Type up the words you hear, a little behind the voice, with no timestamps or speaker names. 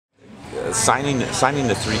signing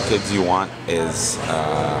the 3 kids you want is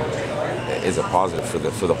a positive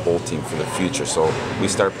for the whole team for the future. So we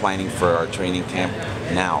start planning for our training camp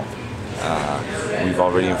now. We've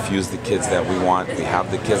already infused the kids that we want. We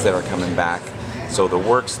have the kids that are coming back. So the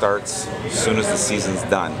work starts as soon as the season's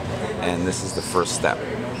done, and this is the first step.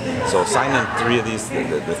 So signing 3 of these,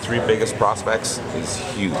 the 3 biggest prospects, is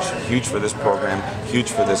huge for this program, huge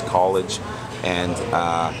for this college, and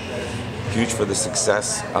huge for the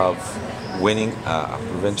success of winning a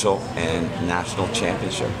provincial and national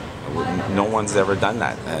championship. No one's ever done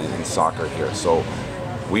that in soccer here, so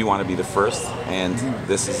we want to be the first, and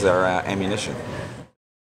this is our ammunition.